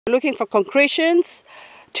Looking for concretions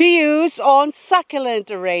to use on succulent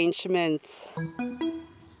arrangements.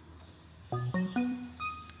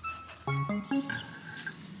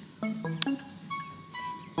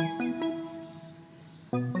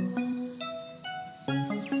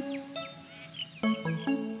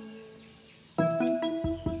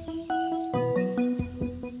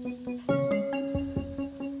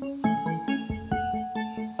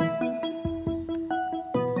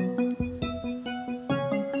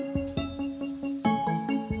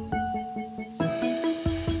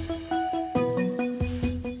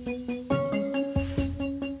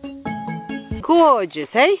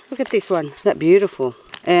 Gorgeous, hey? Look at this one. That beautiful.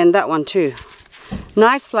 And that one too.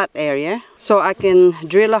 Nice flat area. So I can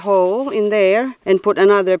drill a hole in there and put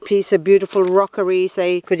another piece of beautiful rockery.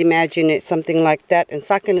 Say, could imagine it something like that and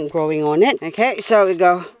succulent growing on it. Okay, so we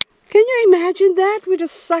go. Can you imagine that with a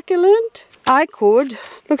succulent? I could.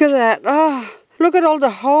 Look at that. Oh, look at all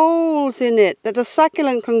the holes in it that a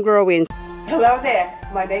succulent can grow in. Hello there.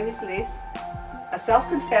 My name is Liz, a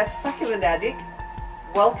self-confessed succulent addict.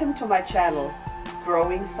 Welcome to my channel,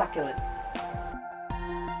 Growing Succulents.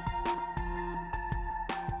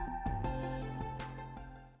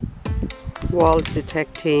 Walls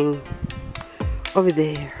detecting over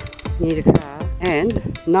there, need a car,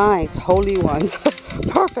 and nice holy ones,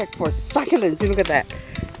 perfect for succulents. Look at that.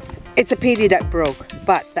 It's a pity that broke,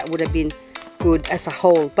 but that would have been good as a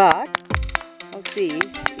whole. But I'll see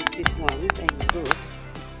if this one ain't good.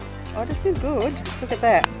 Oh, that's still good. Look at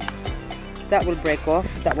that. That will break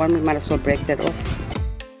off. That one, we might as well break that off.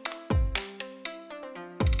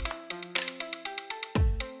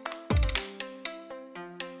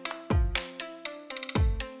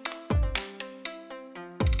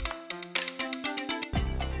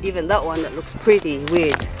 Even that one that looks pretty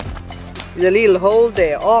weird. There's a little hole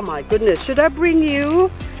there. Oh my goodness. Should I bring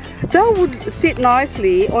you? That would sit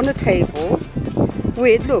nicely on a table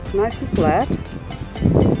with, look, nice and flat.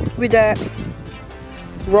 With that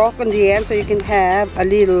rock on the end, so you can have a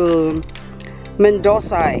little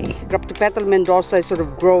Mendoza, graptopetal Mendoza sort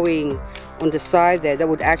of growing on the side there. That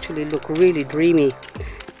would actually look really dreamy.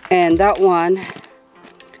 And that one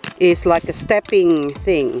is like a stepping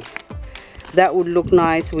thing. That would look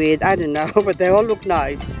nice with, I don't know, but they all look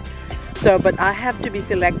nice. So, but I have to be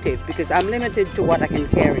selective because I'm limited to what I can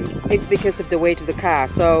carry. It's because of the weight of the car.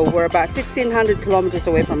 So we're about 1,600 kilometers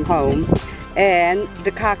away from home. And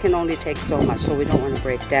the car can only take so much, so we don't want to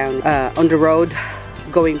break down on the road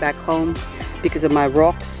going back home because of my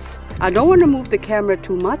rocks. I don't want to move the camera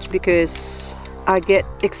too much because I get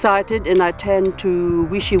excited and I tend to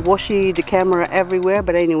wishy-washy the camera everywhere.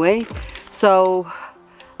 But anyway, so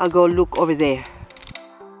I'll go look over there.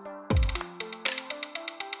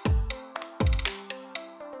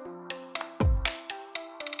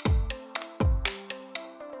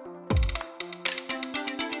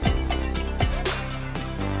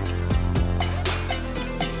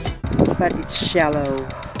 But it's shallow.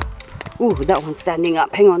 Ooh, that one's standing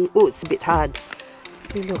up. Hang on. Ooh, it's a bit hard.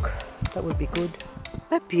 See, look, that would be good.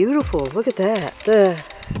 That's beautiful. Look at that. The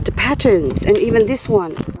patterns, and even this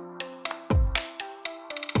one.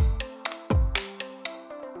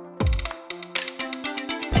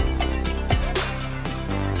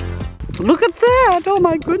 Look at that. Oh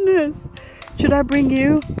my goodness. Should I bring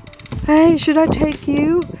you? Hey, should I take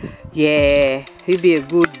you? Yeah, he'd be a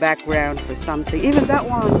good background for something. Even that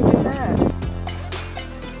one, look at that.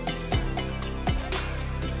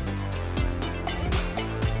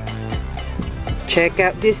 Check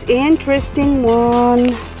out this interesting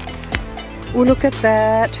one. Oh, look at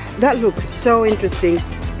that. That looks so interesting.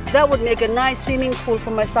 That would make a nice swimming pool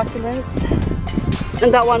for my succulents.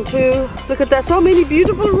 And that one too. Look at that, so many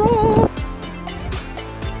beautiful rocks.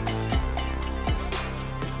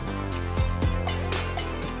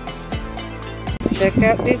 Check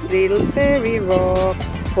out this little fairy rock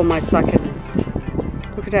for my succulent.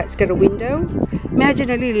 Look at that, it's got a window.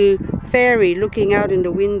 Imagine a little fairy looking out in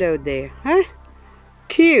the window there. Huh?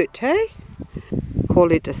 Cute, hey?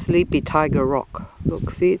 Call it a sleepy tiger rock.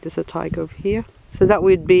 Look, see, there's a tiger over here. So that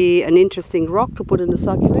would be an interesting rock to put in the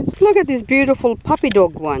succulents. Look at this beautiful puppy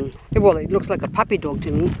dog one. Well, it looks like a puppy dog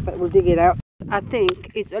to me, but we'll dig it out. I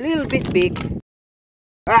think it's a little bit big.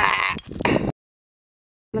 Ah!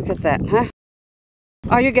 Look at that, huh?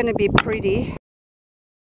 Are you gonna be pretty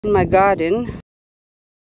in my garden?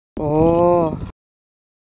 Oh,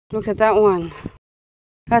 look at that one.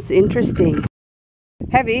 That's interesting.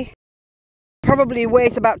 Heavy. Probably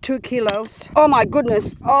weighs about 2 kilos. Oh my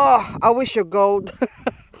goodness. Oh, I wish you're gold.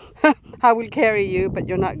 I will carry you, but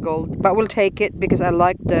you're not gold. But we'll take it because I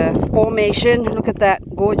like the formation. Look at that.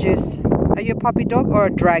 Gorgeous. Are you a puppy dog or a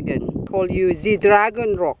dragon? call you the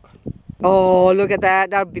dragon rock. Oh, look at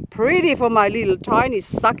that. That'd be pretty for my little tiny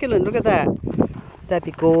succulent. Look at that. That'd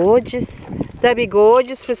be gorgeous. That'd be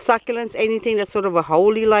gorgeous for succulents. Anything that's sort of a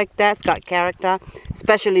holy like that. It's got character.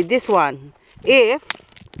 Especially this one. If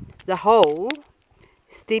the hole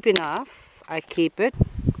is deep enough, I keep it.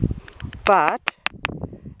 But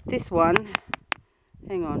this one,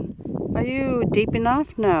 hang on. Are you deep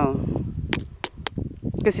enough? No.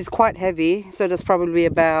 Because it's quite heavy. So that's probably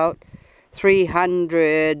about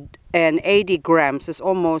 380 grams. It's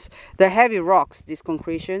almost, they're heavy rocks, these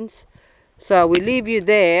concretions. So we leave you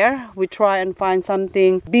there. We try and find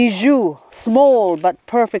something bijou, small but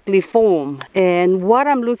perfectly formed. And what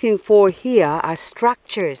I'm looking for here are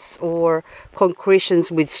structures or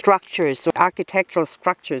concretions with structures or architectural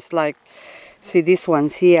structures. Like, see these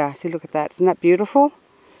ones here. See, look at that. Isn't that beautiful?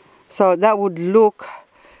 So that would look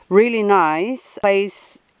really nice.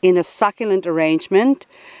 Placed in a succulent arrangement.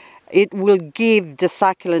 It will give the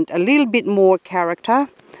succulent a little bit more character.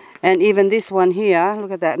 And even this one here,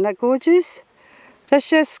 look at that, isn't that gorgeous? That's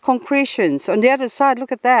just concretions. On the other side,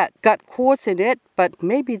 look at that. Got quartz in it, but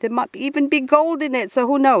maybe there might even be gold in it, so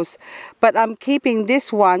who knows? But I'm keeping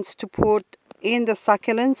these ones to put in the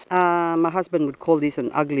succulents. My husband would call this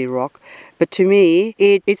an ugly rock. But to me,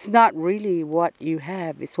 it's not really what you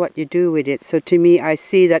have, it's what you do with it. So to me, I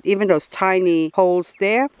see that even those tiny holes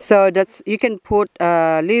there, so that's, you can put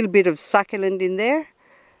a little bit of succulent in there.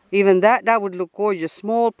 Even that would look gorgeous.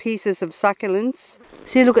 Small pieces of succulents.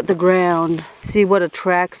 See, look at the ground. See what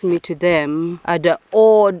attracts me to them are the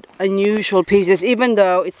odd, unusual pieces. Even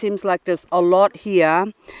though it seems like there's a lot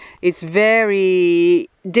here, it's very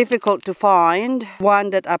difficult to find one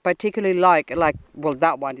that I particularly like, well,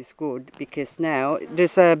 that one is good because now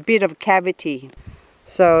there's a bit of cavity.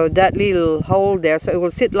 So that little hole there, so it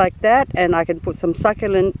will sit like that and I can put some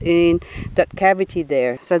succulent in that cavity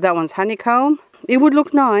there. So that one's honeycomb. It would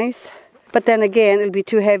look nice, but then again, it'll be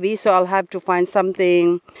too heavy, so I'll have to find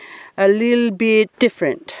something a little bit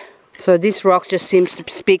different. So this rock just seems to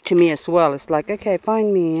speak to me as well. It's like, okay,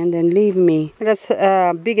 find me and then leave me. That's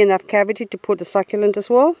a big enough cavity to put the succulent as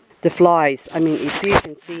well. The flies, I mean, if you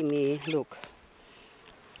can see me, look.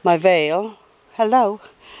 My veil, hello.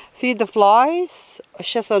 See the flies?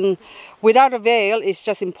 It's just without a veil, it's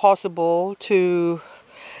just impossible to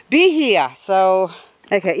be here. So,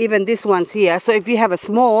 okay, even this one's here. So if you have a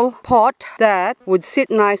small pot that would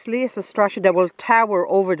sit nicely as a structure that will tower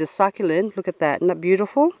over the succulent. Look at that, isn't that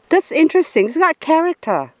beautiful? That's interesting. It's got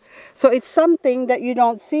character. So it's something that you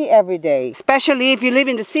don't see every day, especially if you live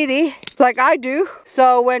in the city like I do.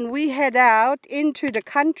 So when we head out into the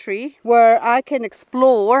country where I can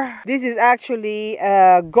explore, this is actually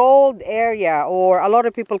a gold area, or a lot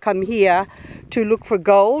of people come here to look for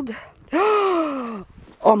gold.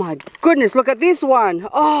 Oh my goodness, look at this one.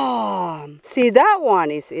 Oh, see, that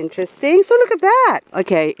one is interesting. So look at that.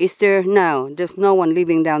 Okay, is there? No, there's no one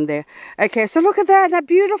living down there. Okay, so look at that. Isn't that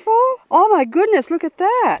beautiful? Oh my goodness, look at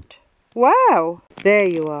that. Wow. There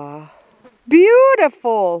you are.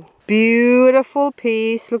 Beautiful. Beautiful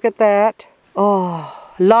piece. Look at that.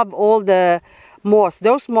 Oh, love all the moss.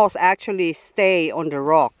 Those moss actually stay on the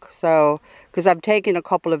rock. So, because I've taken a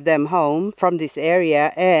couple of them home from this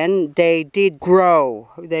area and they did grow.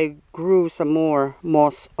 They grew some more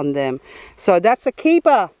moss on them. So that's a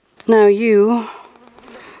keeper. Now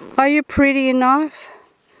are you pretty enough?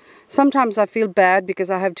 Sometimes I feel bad because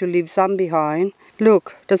I have to leave some behind.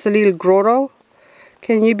 Look, there's a little grotto.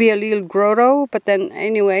 Can you be a little grotto? But then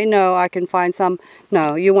anyway, no, I can find some.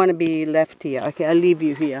 No, you want to be left here. Okay, I'll leave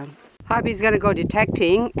you here. Hubby's gonna go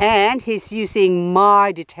detecting and he's using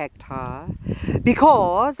my detector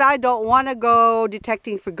because I don't want to go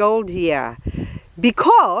detecting for gold here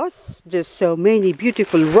because there's so many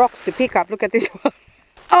beautiful rocks to pick up. Look at this one.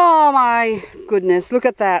 Oh my goodness, look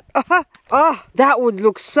at that. Oh, that would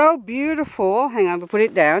look so beautiful. Hang on, we'll put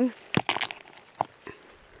it down.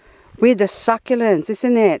 With the succulents,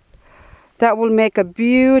 isn't it? That will make a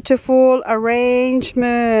beautiful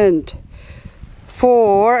arrangement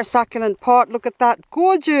for a succulent pot. Look at that,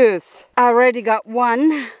 gorgeous. I already got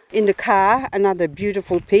one in the car, another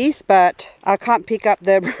beautiful piece, but I can't pick up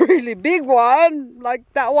the really big one like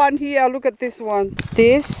that one here. Look at this one.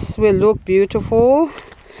 This will look beautiful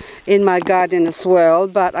in my garden as well,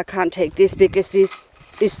 but I can't take this because this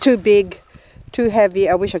is too big, too heavy.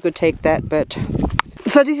 I wish I could take that, but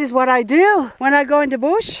so this is what I do when I go in the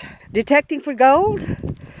bush detecting for gold.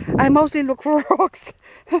 I mostly look for rocks.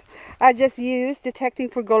 I just use detecting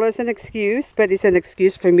for gold as an excuse, but it's an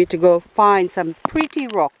excuse for me to go find some pretty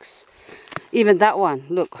rocks. Even that one,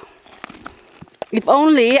 look. If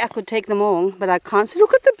only I could take them all, but I can't. So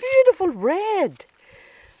look at the beautiful red.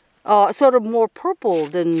 sort of more purple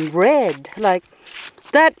than red. Like,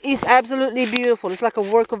 that is absolutely beautiful. It's like a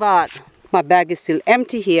work of art. My bag is still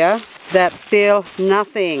empty here. That's still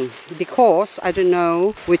nothing because I don't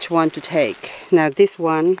know which one to take. Now this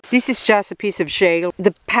one, this is just a piece of shale.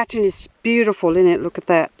 The pattern is beautiful, isn't it? Look at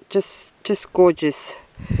that, just gorgeous.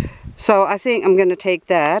 So I think I'm gonna take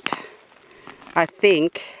that. I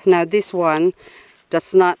think. Now this one,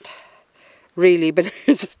 that's not really, but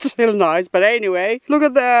it's still nice. But anyway, look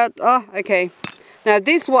at that. Oh, okay. Now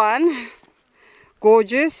this one,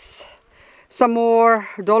 gorgeous. Some more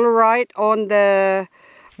dolerite on the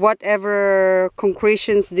whatever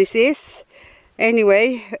concretions this is.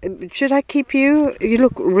 Anyway, should I keep you? You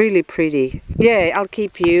look really pretty. Yeah, I'll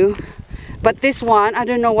keep you. But this one, I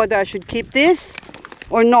don't know whether I should keep this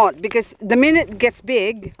or not, because the minute it gets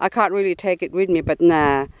big, I can't really take it with me. But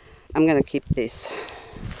nah, I'm gonna keep this.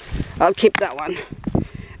 I'll keep that one.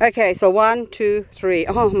 Okay, so 1, 2, 3.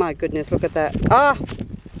 Oh my goodness, look at that. Ah,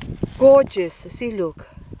 gorgeous. See, look.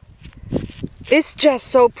 It's just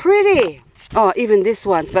so pretty. Oh, even this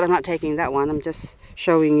one's, but I'm not taking that one. I'm just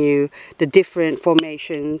showing you the different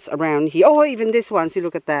formations around here. Oh, even this one. See,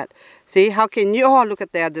 look at that. See, how can you... Oh, look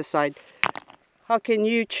at the other side. How can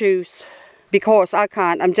you choose? Because I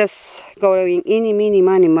can't. I'm just going eeny, meeny,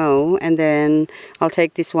 miny, mo. And then I'll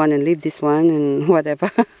take this one and leave this one and whatever.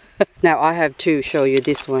 Now, I have to show you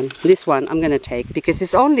this one. This one I'm going to take because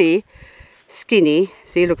it's only skinny.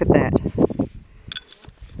 See, look at that.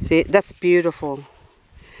 See, that's beautiful.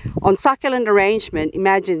 On succulent arrangement,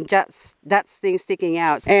 imagine just that thing sticking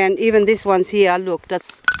out. And even this one's here, look,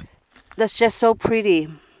 that's just so pretty.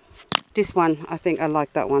 This one, I think I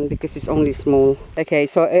like that one because it's only small. Okay,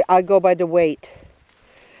 so I go by the weight.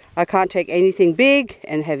 I can't take anything big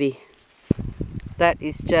and heavy. That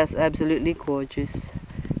is just absolutely gorgeous.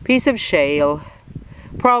 Piece of shale,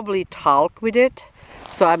 probably talc with it.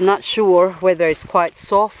 So I'm not sure whether it's quite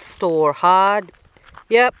soft or hard.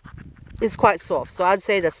 Yep, it's quite soft, so I'd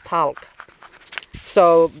say that's talc.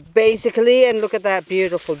 So basically, and look at that,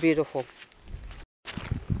 beautiful, beautiful.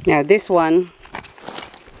 Now this one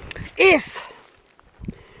is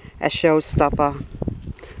a showstopper.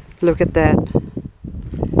 Look at that.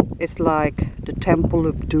 It's like the Temple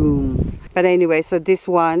of Doom. But anyway, so this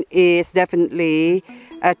one is definitely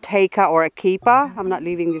a taker or a keeper. I'm not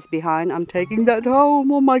leaving this behind. I'm taking that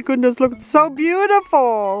home. Oh my goodness, look, it's so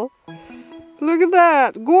beautiful. Look at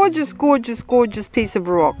that. Gorgeous, gorgeous, gorgeous piece of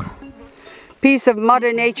rock. Piece of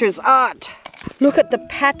Mother Nature's art. Look at the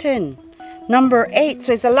pattern. Number 8.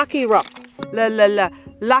 So it's a lucky rock.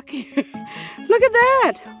 Lucky. Look at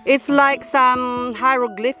that. It's like some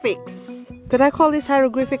hieroglyphics. Could I call this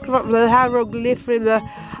hieroglyphic rock? The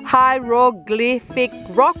hieroglyphic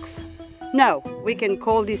rocks? No, we can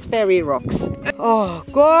call these fairy rocks. Oh,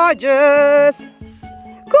 gorgeous.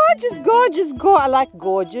 Gorgeous, gorgeous, I like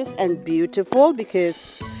gorgeous and beautiful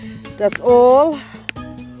because that's all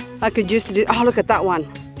I could use to do. Oh, look at that one.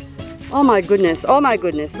 Oh my goodness,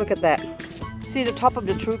 look at that. See the top of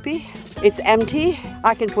the troopy? It's empty.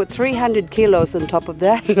 I can put 300 kilos on top of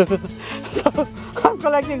that. So I'm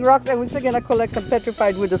collecting rocks and we're still gonna collect some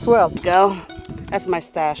petrified wood as well. Go. That's my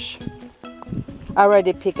stash. I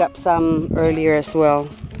already picked up some earlier as well.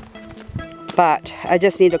 But I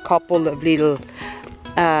just need a couple of little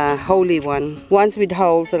holy ones with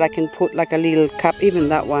holes that I can put like a little cup, even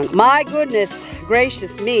that one. My goodness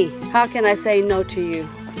gracious me, how can I say no to you?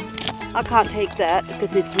 I can't take that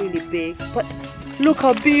because it's really big, but look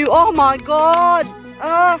how beautiful. Oh my god.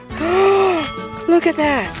 Look at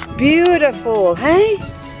that, beautiful. Hey,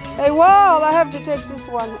 wow, I have to take this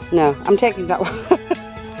one. No, I'm taking that one.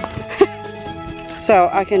 So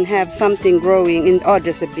I can have something growing in. Oh,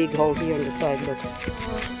 there's a big hole here on the side, look.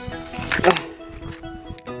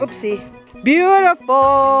 Oopsie.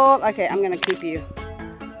 Beautiful. Okay, I'm gonna keep you.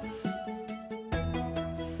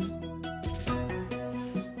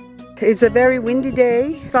 It's a very windy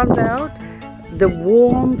day. Sun's out. The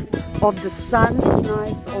warmth of the sun is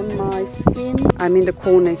nice on my skin. I'm in the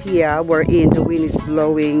corner here wherein the wind is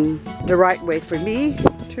blowing the right way for me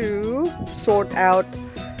to sort out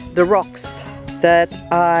the rocks that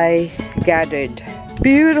I gathered.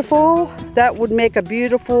 Beautiful. That would make a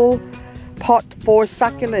beautiful pot for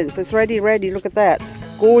succulents. It's ready. Look at that.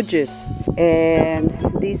 Gorgeous. And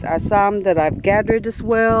these are some that I've gathered as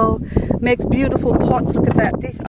well. Makes beautiful pots. Look at that. These